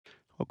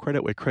Well,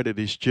 credit where credit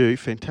is due.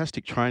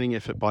 Fantastic training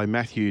effort by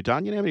Matthew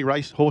Dunn. You know how many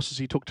race horses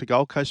he took to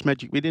Gold Coast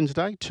Magic Millions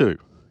Day? Two.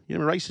 You know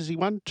how many races he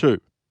won? Two.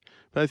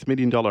 Both $1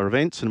 million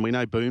events, and we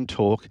know Boom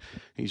Talk,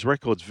 his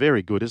record's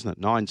very good, isn't it?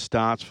 9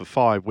 starts for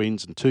 5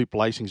 wins and 2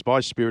 placings by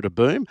Spirit of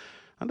Boom.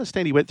 I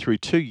understand he went through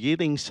 2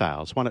 yearling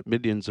sales, one at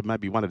Millions and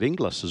maybe one at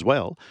Inglis as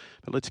well.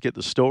 But let's get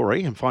the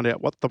story and find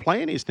out what the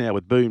plan is now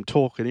with Boom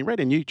Talk. And he ran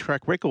a new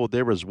track record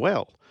there as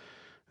well,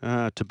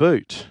 to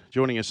boot.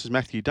 Joining us is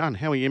Matthew Dunn.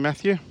 How are you,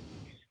 Matthew?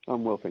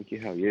 I'm well, thank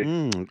you. How are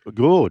you?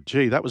 Good.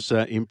 Gee, that was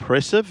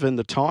impressive. And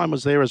the time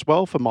was there as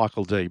well for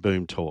Michael D.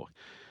 Boom Talk.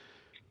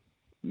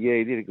 Yeah,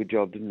 he did a good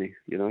job, didn't he?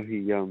 You know, he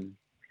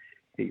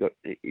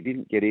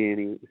didn't get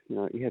in.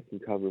 He had some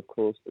cover, of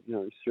course, but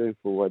he's 3 and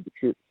 4 wide the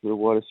trip for the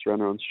widest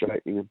runner on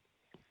straightening, and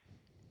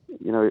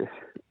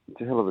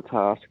it's a hell of a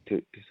task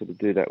to sort of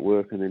do that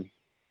work and then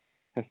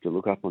have to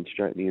look up on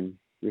straightening and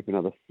rip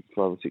another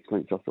 5 or 6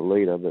 lengths off the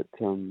leader. But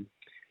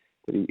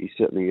he's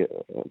certainly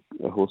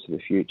a horse of the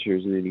future,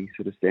 isn't he? He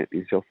sort of stamped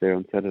himself there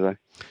on Saturday.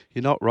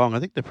 You're not wrong. I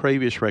think the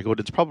previous record,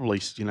 it's probably,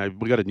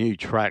 we got a new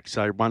track,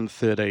 so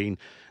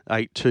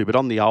 1:13.82. But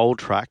on the old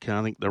track,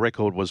 I think the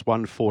record was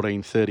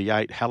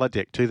 1:14.38,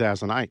 Hallideck,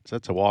 2008. So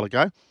that's a while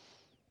ago.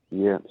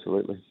 Yeah,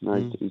 absolutely.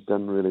 No, he's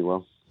done really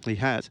well. He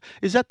has.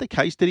 Is that the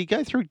case? Did he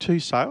go through 2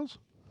 sales?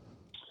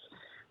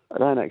 I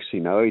don't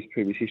actually know his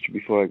previous history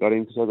before I got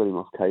him, because I got him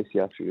off Casey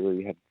after he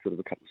really had sort of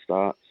a couple of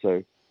starts.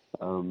 So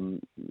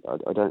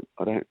I don't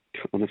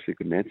honestly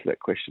couldn't answer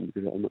that question,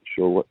 because I'm not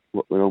sure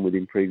what went on with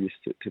him previous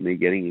to me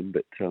getting him.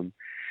 But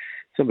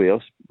somebody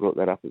else brought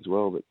that up as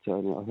well. But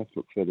I'll have to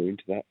look further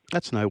into that.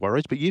 That's no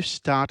worries. But you've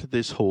started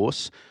this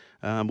horse,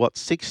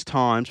 6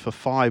 times for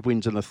 5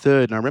 wins in the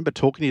third. And I remember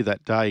talking to you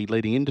that day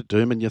leading into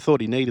Doom, and you thought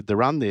he needed the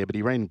run there, but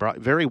he ran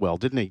very well,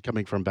 didn't he,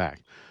 coming from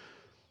back?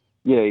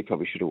 Yeah, he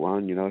probably should have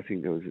won. I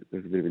think there was a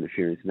bit of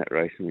interference in that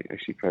race, and we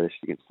actually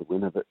protested against the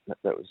winner, but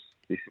that was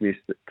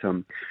dismissed. But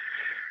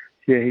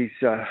he's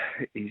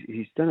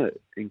done an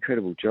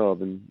incredible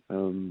job, and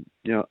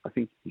I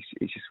think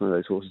he's just one of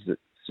those horses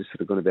that's just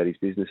sort of gone about his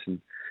business and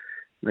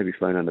maybe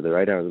flown under the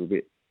radar a little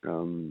bit,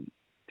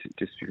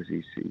 just because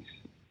he's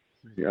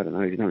I don't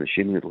know, he's not a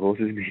shin little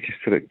horse, isn't he? He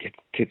just sort of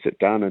gets it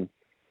done, and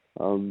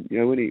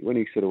when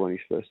he sort of won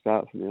his first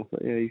start for me, I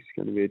thought, yeah, he's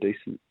going to be a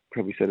decent,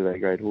 probably Saturday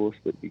grade horse,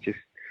 but he just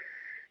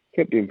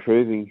kept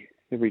improving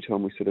every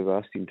time we sort of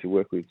asked him to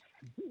work with,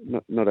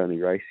 not only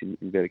race in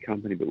better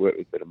company, but work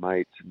with better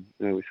mates.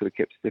 And we sort of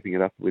kept stepping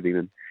it up with him.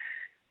 And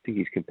I think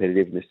his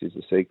competitiveness is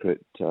the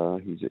secret.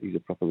 He's a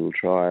proper little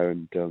trier,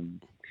 and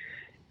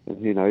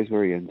who knows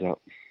where he ends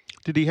up.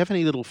 Did he have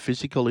any little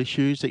physical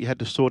issues that you had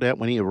to sort out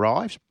when he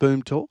arrived,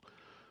 Boom Talk?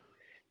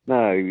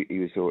 No, he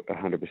was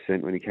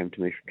 100% when he came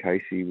to me from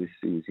Casey. He was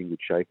in good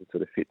shape and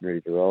sort of fit and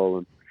ready to roll.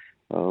 And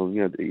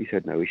he's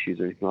had no issues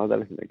or anything like that.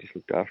 I think they just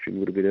looked after him a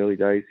little bit early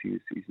days.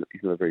 He's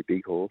not a very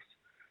big horse,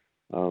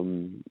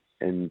 and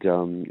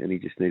he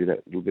just needed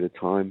that little bit of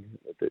time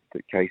that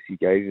Casey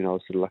gave him. And I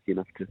was sort of lucky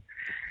enough to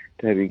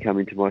have him come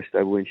into my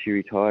stable when she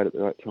retired at the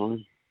right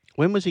time.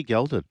 When was he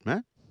gelded,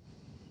 Matt?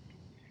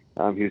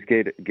 He was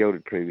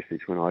gelded previously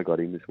to when I got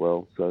him as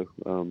well, so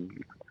I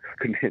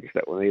couldn't answer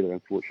that one either,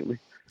 unfortunately.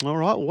 All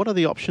right. What are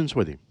the options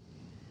with him?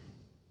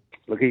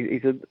 Look,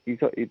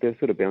 they've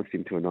sort of bounced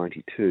him to a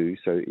 92,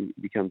 so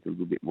it becomes a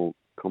little bit more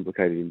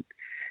complicated in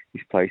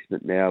his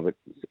placement now. But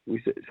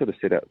we sort of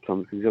set out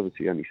some, because he's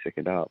obviously only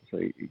second up, so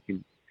he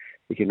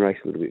can race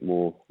a little bit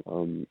more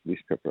with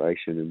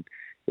preparation. And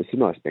there's some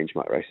nice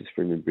benchmark races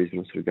for him in Brisbane.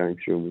 I was sort of going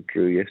through them with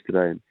Drew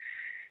yesterday, and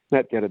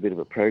Matt got a bit of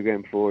a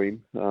program for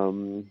him.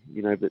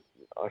 But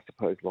I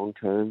suppose long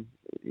term,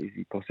 is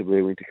he possibly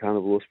a Winter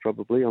Carnival horse?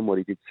 Probably, on what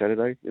he did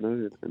Saturday.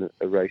 And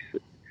a race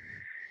that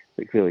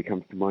clearly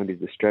comes to mind is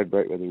the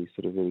Stradbroke, whether he's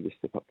sort of ready to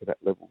step up to that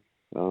level.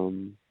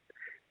 In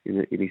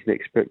his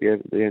next prep,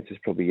 the answer is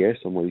probably yes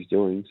on what he's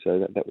doing. So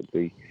that would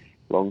be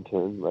long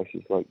term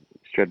races like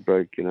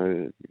Stradbroke.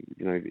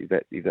 If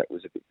that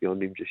was a bit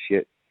beyond him just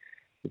yet,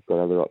 we've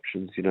got other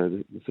options.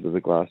 The sort of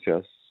the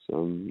Glasshouse,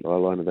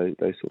 eyeliner,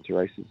 those sorts of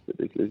races. But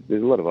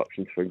there's a lot of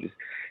options for him. I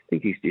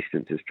think his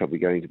distance is probably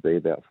going to be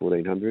about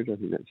 1400. I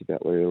think that's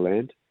about where he'll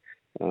land.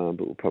 But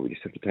we'll probably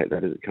just have to take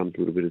that as it comes a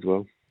little bit as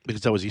well.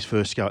 Because that was his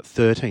first go at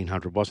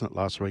 1300, wasn't it,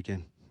 last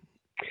weekend?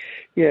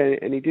 Yeah,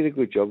 and he did a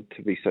good job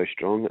to be so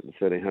strong at the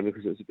 1300,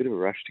 because it was a bit of a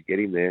rush to get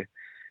him there.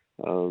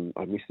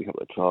 I missed a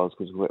couple of trials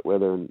because of wet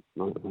weather, and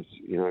I was,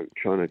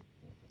 trying to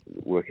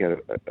work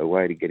out a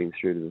way to get him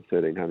through to the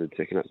 1300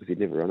 second up, because he'd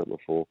never run it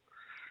before.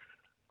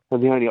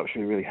 And the only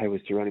option we really had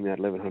was to run him at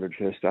 1100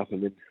 first up,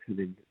 and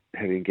then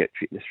have him get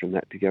fitness from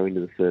that to go into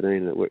the 13,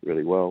 and it worked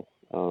really well.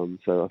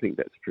 So I think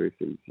that's proof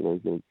that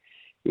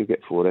he'll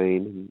get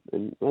 14,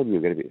 and maybe he'll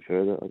get a bit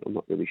further. I'm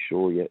not really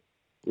sure yet.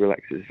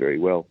 Relaxes very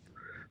well.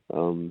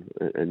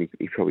 And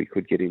he probably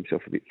could get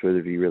himself a bit further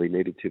if he really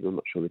needed to, but I'm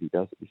not sure that he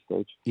does at this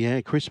stage.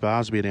 Yeah, Chris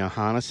Barsby in our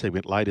harness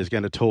segment later is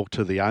going to talk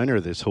to the owner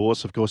of this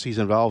horse. Of course, he's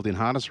involved in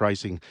harness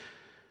racing.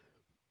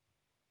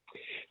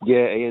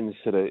 Yeah, Ian's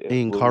Ian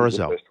he's the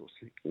Corizal. first horse.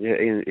 Yeah,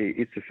 Ian,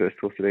 it's the first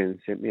horse that Ian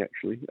sent me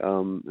actually,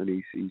 and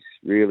he's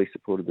really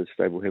supported the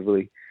stable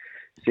heavily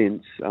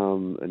since,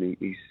 and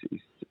he's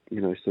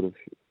sort of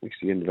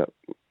actually ended up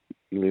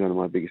really one of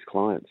my biggest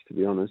clients, to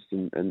be honest,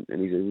 and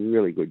he's a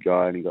really good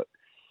guy, and he got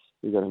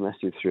a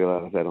massive thrill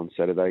out of that on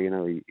Saturday. He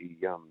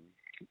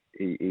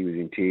was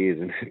in tears,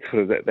 and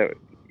sort of that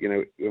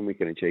when we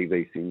can achieve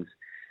these things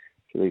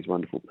for these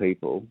wonderful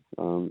people,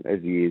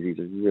 as he is, he's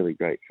a really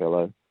great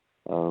fellow.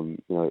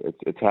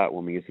 It's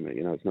heartwarming, isn't it?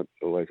 It's not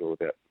always all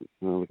about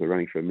if we're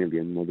running for $1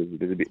 million.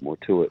 There's a bit more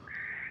to it.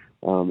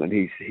 And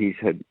he's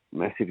had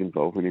massive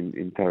involvement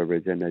in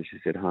thoroughbreds and, as you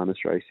said,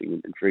 harness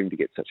racing. And for him to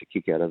get such a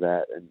kick out of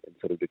that and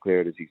sort of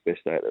declare it as his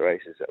best day at the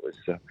races, that was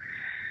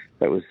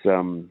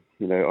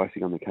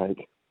icing on the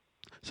cake.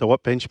 So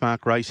what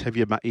benchmark race have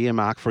you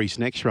earmarked for his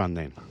next run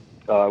then?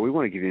 We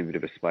want to give him a bit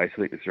of a space.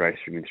 I think this race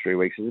for him in 3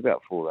 weeks. There's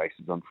about 4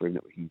 races on for him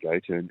that we can go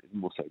to, and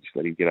also just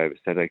let him get over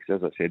Saturday.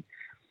 Because as I said,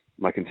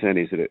 my concern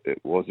is that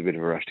it was a bit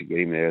of a rush to get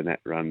him there, and that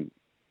run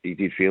he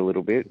did feel a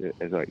little bit,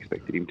 as I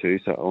expected him to.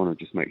 So I want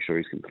to just make sure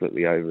he's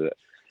completely over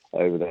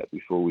that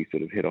before we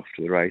sort of head off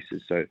to the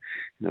races. So,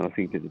 I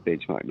think there's a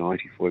benchmark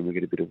 90 for him. We'll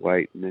get a bit of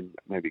weight, and then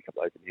maybe a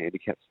couple of open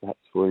handicaps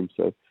perhaps for him.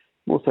 So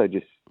also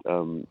just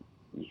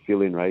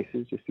fill in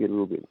races, just get a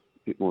little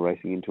bit more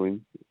racing into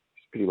him.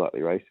 He's pretty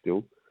lightly raced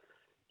still.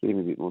 Get him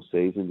a bit more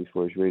season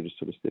before he's ready to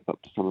sort of step up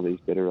to some of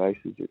these better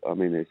races. I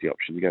mean, there's the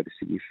option to go to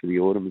Sydney for the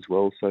autumn as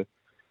well. So,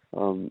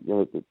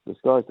 the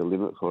sky's the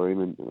limit for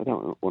him, and I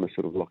don't want to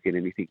sort of lock in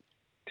anything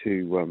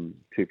too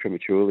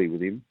prematurely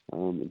with him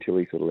until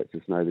he sort of lets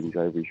us know that he's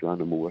over his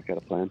run, and we'll work out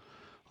a plan.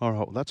 All right,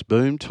 well, that's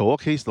Boom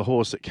Talk. He's the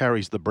horse that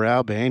carries the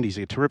brow band. He's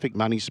a terrific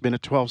money spinner.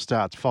 12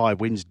 starts, 5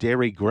 wins.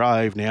 Derry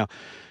Grove. Now,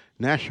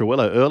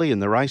 Nashuella early in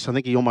the race, I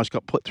think he almost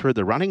got put through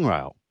the running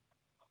rail.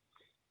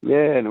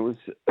 Yeah, and it was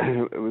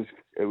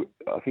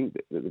I think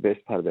that the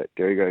best part of that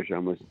Derry Grove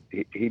run was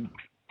he'd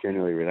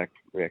generally react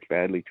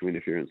badly to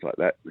interference like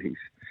that.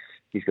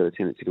 He's got a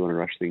tendency to want to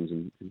rush things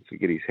and to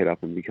get his head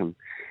up and become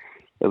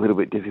a little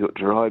bit difficult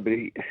to ride, but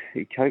he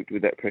coped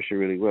with that pressure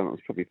really well. And it was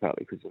probably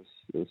partly because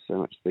there was so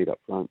much speed up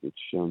front,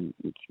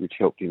 which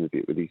helped him a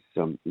bit with his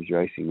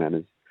racing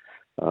manners.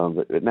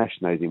 But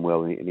Nash knows him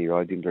well, and he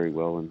rides him very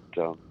well, and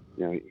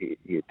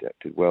he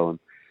adapted well. And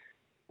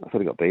I thought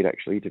he got beat,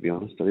 actually, to be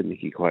honest. I didn't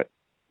think he quite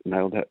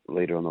nailed that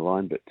leader on the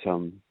line, but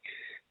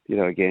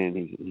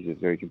again, he's a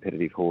very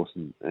competitive horse,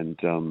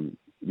 and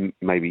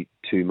maybe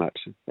too much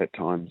at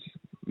times,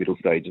 middle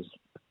stages.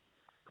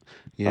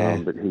 Yeah.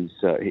 But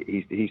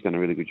he's done a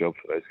really good job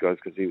for those guys,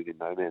 because he was in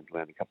no man's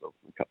land a couple of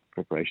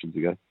preparations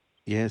ago.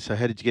 Yeah. So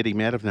how did you get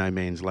him out of no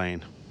man's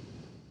land?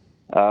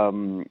 A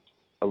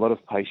lot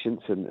of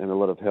patience and a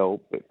lot of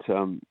help, but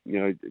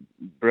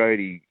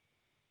Brody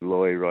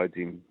Loy rides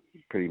him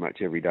pretty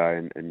much every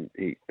day, and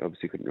he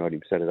obviously couldn't ride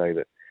him Saturday,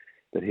 but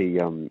he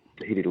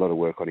did a lot of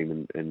work on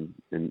him, and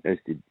as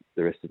did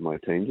the rest of my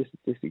team, just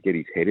to get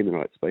his head in the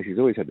right space. He's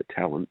always had the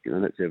talent,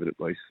 that's evident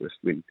by his first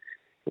win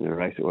in a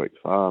race at Warwick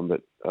Farm,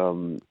 but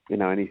and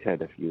he's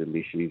had a few little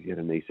issues. He had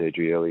a knee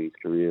surgery early in his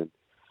career, and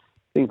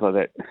things like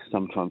that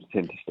sometimes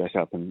tend to stack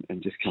up and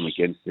just come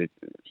against it.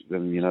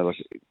 Then like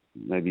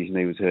maybe his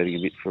knee was hurting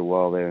a bit for a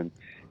while there, and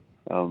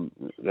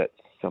that's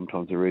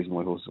sometimes the reason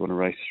why horses want to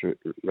race through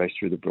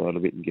the bridle a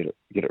bit and get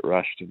it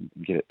rushed and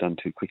get it done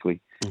too quickly.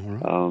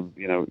 Right.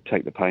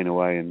 Take the pain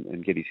away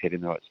and get his head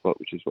in the right spot,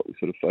 which is what we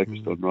sort of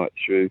focused on right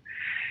through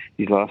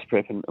his last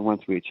prep. And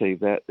once we achieve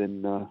that,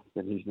 then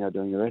he's now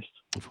doing the rest.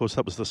 Of course,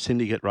 that was the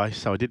syndicate race,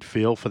 so I did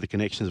feel for the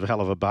connections of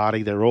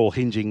Halavabadi. They're all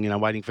hinging,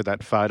 waiting for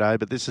that photo.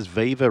 But this is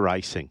Viva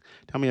Racing.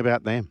 Tell me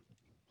about them.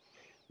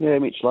 Yeah,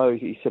 Mitch Lowe,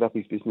 he set up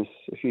his business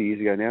a few years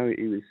ago now.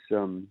 He was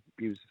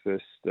the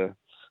first.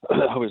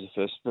 I was the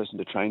first person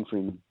to train for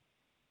him.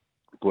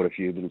 Bought a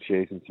few little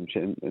shares and some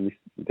shares. And this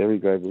Derry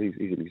Grove,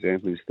 he's an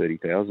example. He was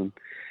 30,000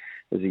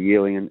 as a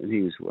yearling, and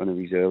he was one of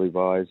his early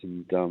buys.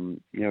 And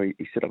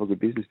he set up a good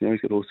business now.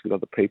 He's got horses with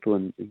other people,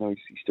 and he's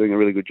doing a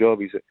really good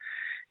job.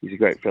 He's a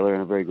great fella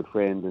and a very good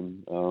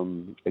friend.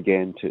 And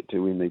again,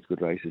 to win these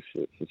good races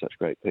for such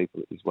great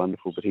people is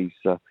wonderful. But he's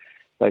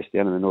based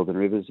down in the Northern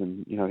Rivers,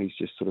 and he's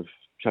just sort of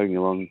chugging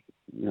along,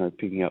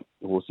 picking up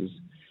horses.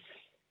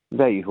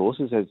 Value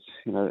horses, as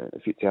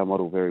fits our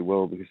model very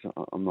well, because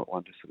I'm not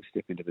one to sort of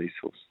step into these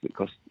horses that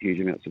cost huge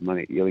amounts of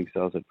money at yearling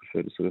sales. I'd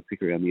prefer to sort of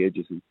pick around the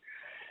edges and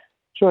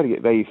try to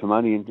get value for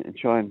money, and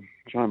try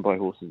and buy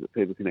horses that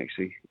people can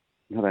actually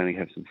not only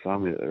have some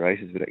fun with at the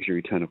races, but actually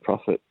return a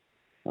profit.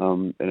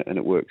 And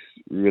it works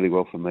really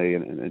well for me.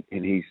 And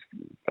he's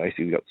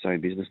basically got the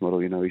same business model.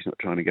 He's not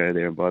trying to go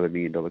there and buy the $1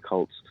 million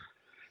colts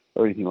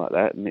or anything like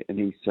that, and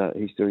he's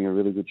doing a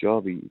really good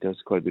job. He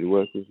does quite a bit of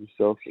work with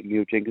himself and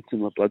Neil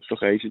Jenkinson, my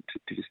bloodstock agent,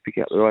 to just pick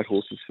out the right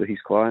horses for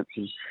his clients,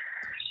 and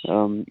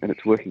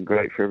it's working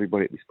great for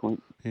everybody at this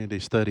point. Yeah, it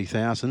is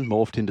 30,000,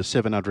 morphed into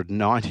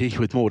 790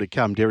 with more to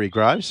come, Derry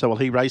Grove. So will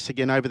he race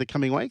again over the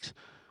coming weeks?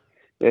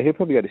 Yeah, he'll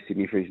probably go to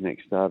Sydney for his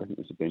next start. I think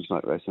there's a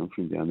benchmark race on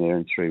for him down there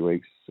in 3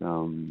 weeks,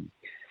 and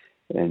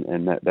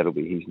that'll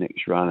be his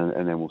next run,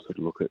 and then we'll sort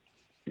of look at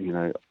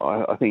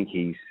I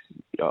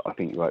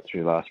think right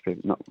through last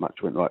prep, not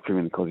much went right for him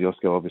in the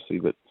Kosciuszko, obviously,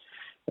 but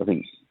I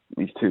think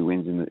his 2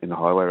 wins in the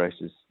highway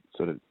races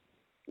sort of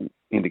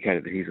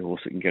indicated that he's a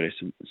horse that can go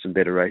to some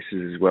better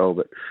races as well.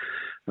 But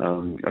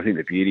I think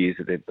the beauty is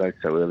that they're both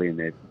so early in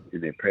their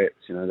preps.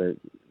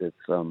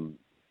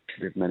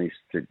 They've managed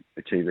to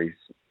achieve these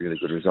really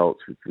good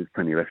results with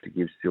plenty left to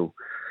give still.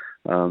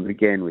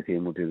 Again, with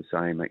him, we'll do the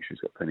same. Make sure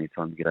he's got plenty of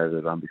time to get over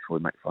the run before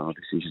we make final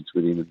decisions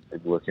with him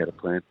and work out a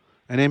plan.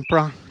 And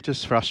Emperor,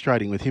 just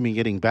frustrating with him in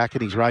getting back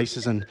in his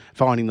races and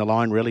finding the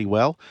line really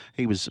well.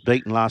 He was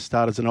beaten last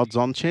start as an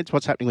odds-on chance.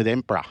 What's happening with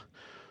Emperor?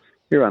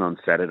 He ran on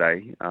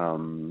Saturday.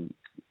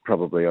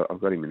 Probably I've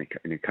got him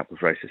in a couple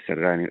of races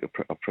Saturday, and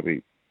I'll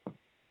probably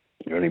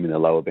run him in a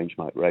lower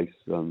benchmark race.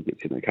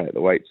 Gets him okay at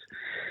the weights.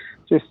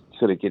 Just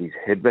sort of get his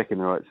head back in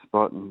the right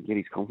spot and get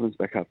his confidence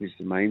back up is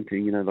the main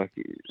thing. Like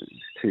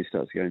 2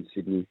 starts ago in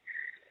Sydney,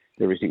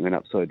 everything went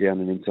upside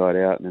down and inside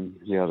out. And then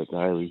the other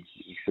day,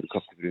 he sort of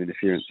copped a bit of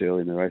interference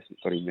early in the race and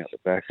got him out the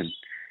back and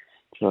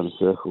trying to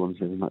circle him.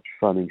 So there's much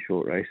fun in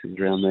short races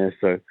around there.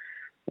 So,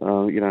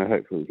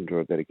 hopefully we can draw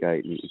a better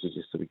gate and he can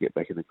just sort of get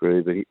back in the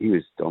groove. But he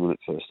was dominant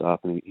first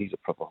up, and he's a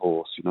proper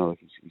horse. He's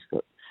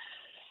got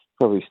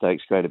probably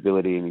stakes great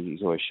ability, and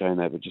he's always shown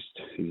that. But just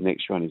his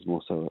next run is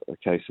more so a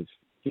case of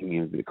giving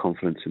him a bit of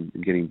confidence and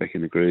getting back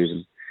in the groove,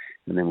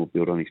 and then we'll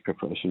build on his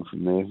preparation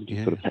from there.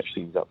 Just sort of patch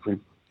things up for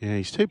him. Yeah,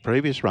 his 2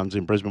 previous runs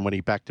in Brisbane when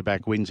he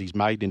back-to-back wins, he's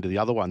made into the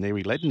other one there.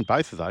 He led in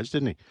both of those,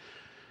 didn't he?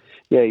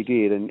 Yeah, he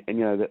did. And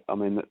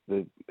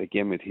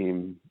again with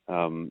him,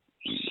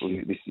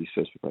 this is his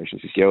first preparation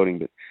for gelding,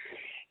 but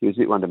he was a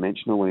bit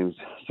one-dimensional when he was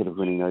sort of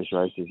winning those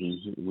races.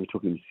 And we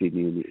took him to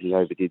Sydney, and he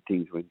overdid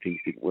things when things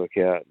didn't work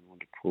out and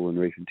wanted to pull and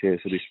reef and tear.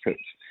 So this prep's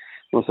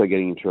also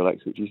getting him to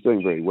relax, which he's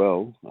doing very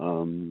well.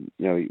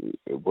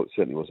 It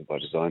certainly wasn't by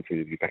design for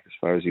him to be back as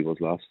far as he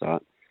was last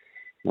start.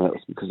 That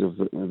was because of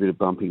a bit of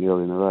bumping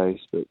early in the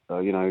race. But,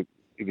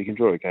 if he can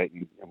draw a gate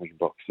and we can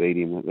box feed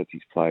him, that's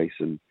his place.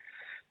 And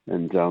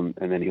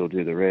then he'll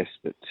do the rest.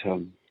 But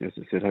as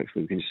I said,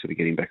 hopefully we can just sort of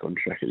get him back on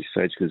track at this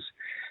stage, because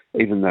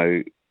even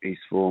though his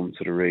form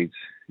sort of reads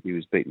he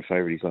was beaten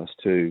favourite his last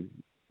 2,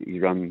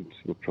 his runs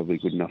were probably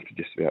good enough to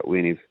just about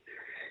win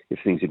if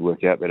things had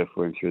worked out better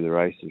for him through the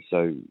races.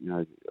 So,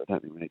 I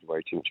don't think we need to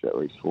worry too much about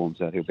where his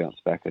form's at. He'll bounce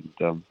back, and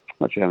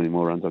not sure how many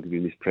more runs I'll give him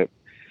in this prep.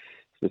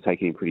 We're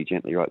taking him pretty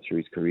gently right through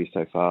his career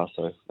so far.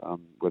 So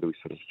whether we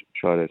sort of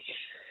try to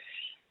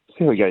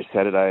see how we go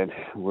Saturday and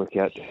work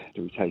out,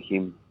 do we take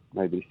him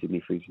maybe to Sydney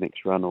for his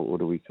next run, or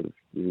do we sort of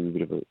give him a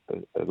bit of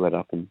a let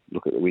up and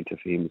look at the winter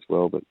for him as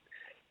well? But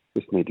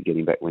just need to get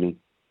him back winning.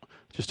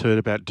 Just heard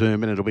about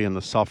Doom, and it'll be in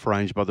the soft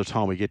range by the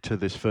time we get to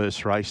this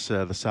first race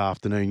this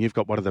afternoon. You've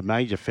got one of the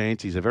major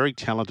fancies, a very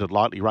talented,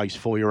 lightly raced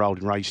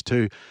 4-year-old in race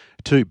 2,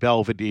 2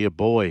 Belvedere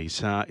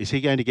Boys. Is he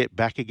going to get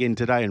back again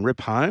today and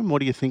rip home?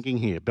 What are you thinking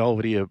here?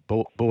 Belvedere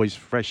Boys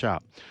fresh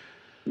up.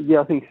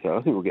 Yeah, I think so.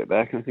 I think we'll get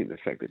back. And I think the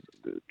fact that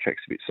the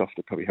track's a bit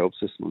softer probably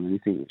helps us more than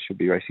anything. It should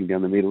be racing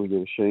down the middle with a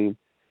machine.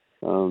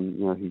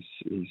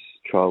 His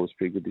trial was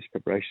pretty good this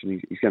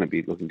preparation. He's going to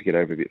be looking to get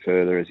over a bit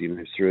further as he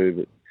moves through,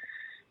 but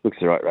looks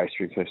the right race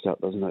for him first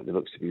up, doesn't it? There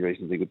looks to be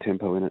reasonably good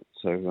tempo in it.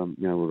 So,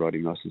 we'll ride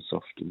him nice and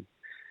soft, and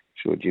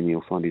sure Jimmy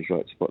will find his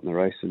right spot in the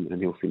race,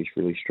 and he'll finish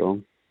really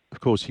strong. Of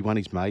course, he won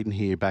his maiden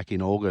here back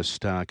in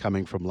August,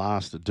 coming from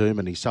last at Doom,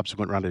 and his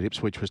subsequent run at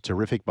Ipswich was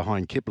terrific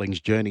behind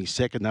Kipling's Journey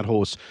second. That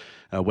horse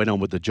went on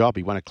with the job.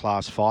 He won a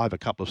Class 5 a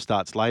couple of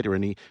starts later,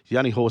 and he's the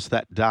only horse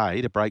that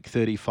day to break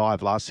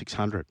 35 last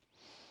 600.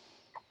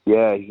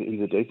 Yeah,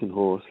 he's a decent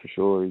horse for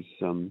sure.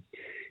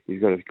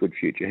 He's got a good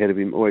future ahead of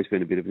him. Always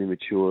been a bit of an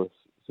immature,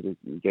 sort of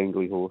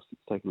gangly horse.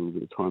 It's taken a little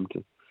bit of time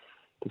to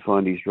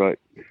find his right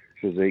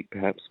physique,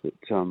 perhaps, but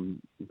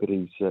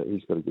he's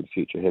got a good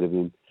future ahead of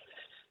him.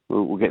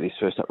 We'll get this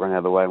first up run out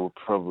of the way, and we'll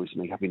probably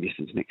sneak up in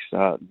distance next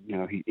start.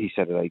 He's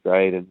Saturday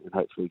grade, and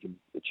hopefully we can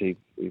achieve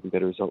even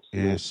better results.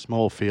 Yeah,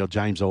 small field,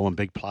 James Owen,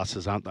 big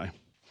pluses, aren't they?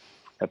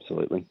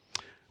 Absolutely.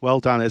 Well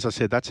done. As I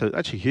said, that's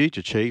a huge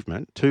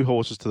achievement. 2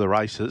 horses to the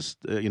races.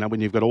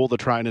 When you've got all the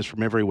trainers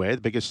from everywhere,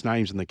 the biggest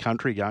names in the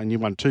country going, you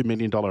won $2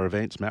 million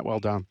events, Matt. Well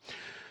done.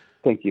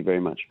 Thank you very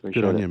much.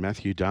 Appreciate Good on it. you,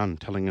 Matthew Dunn,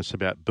 telling us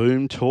about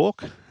Boom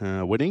Talk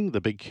winning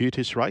the big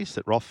Cutis race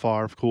at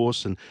Rothfire, of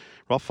course. And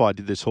Rothfire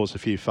did this horse a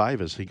few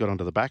favours. He got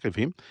onto the back of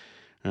him.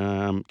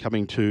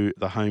 Coming to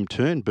the home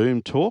turn,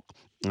 Boom Talk.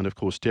 And, of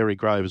course, Derry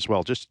Grove as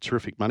well. Just a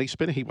terrific money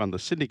spinner. He won the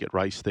syndicate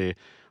race there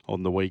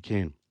on the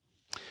weekend.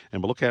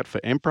 And we'll look out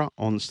for Emperor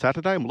on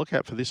Saturday. And we'll look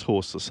out for this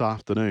horse this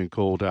afternoon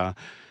called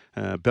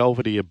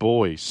Belvedere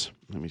Boys.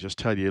 Let me just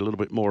tell you a little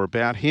bit more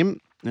about him.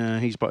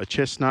 He's by a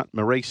chestnut.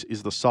 Maurice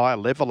is the sire.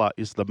 Leveller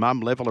is the mum.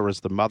 Leveller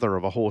is the mother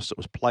of a horse that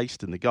was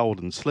placed in the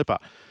Golden Slipper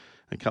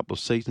a couple of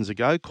seasons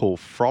ago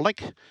called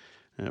Frolic.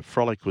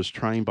 Frolic was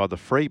trained by the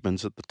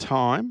Freedmans at the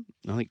time.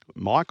 I think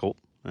Michael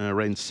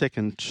ran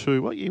second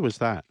to, what year was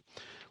that?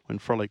 When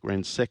Frolic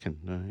ran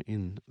second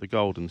in the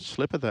Golden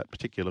Slipper, that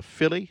particular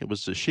filly. It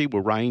was a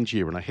Shewa Range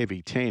year and a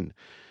heavy 10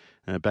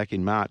 back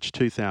in March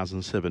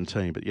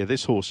 2017. But yeah,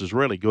 this horse is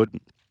really good.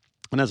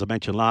 And as I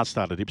mentioned last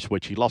start at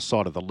Ipswich, he lost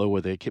sight of the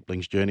lure there.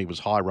 Kipling's Journey was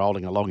high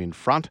rolling along in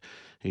front.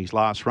 His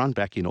last run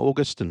back in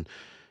August, and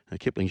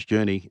Kipling's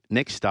Journey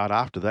next start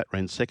after that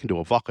ran second to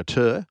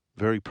Evocateur.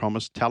 Very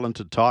promised,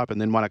 talented type,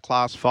 and then won a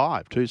Class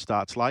 5 2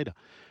 starts later.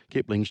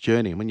 Kipling's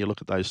Journey, and when you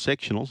look at those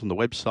sectionals on the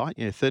website,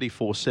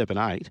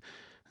 34.78.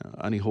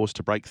 Only horse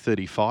to break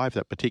 35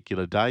 that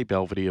particular day,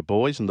 Belvedere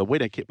Boys. And the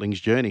winner, Kipling's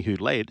Journey, who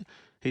led,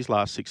 his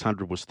last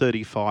 600 was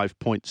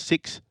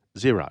 35.60.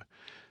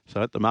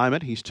 So at the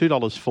moment, he's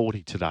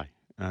 $2.40 today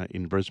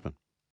in Brisbane.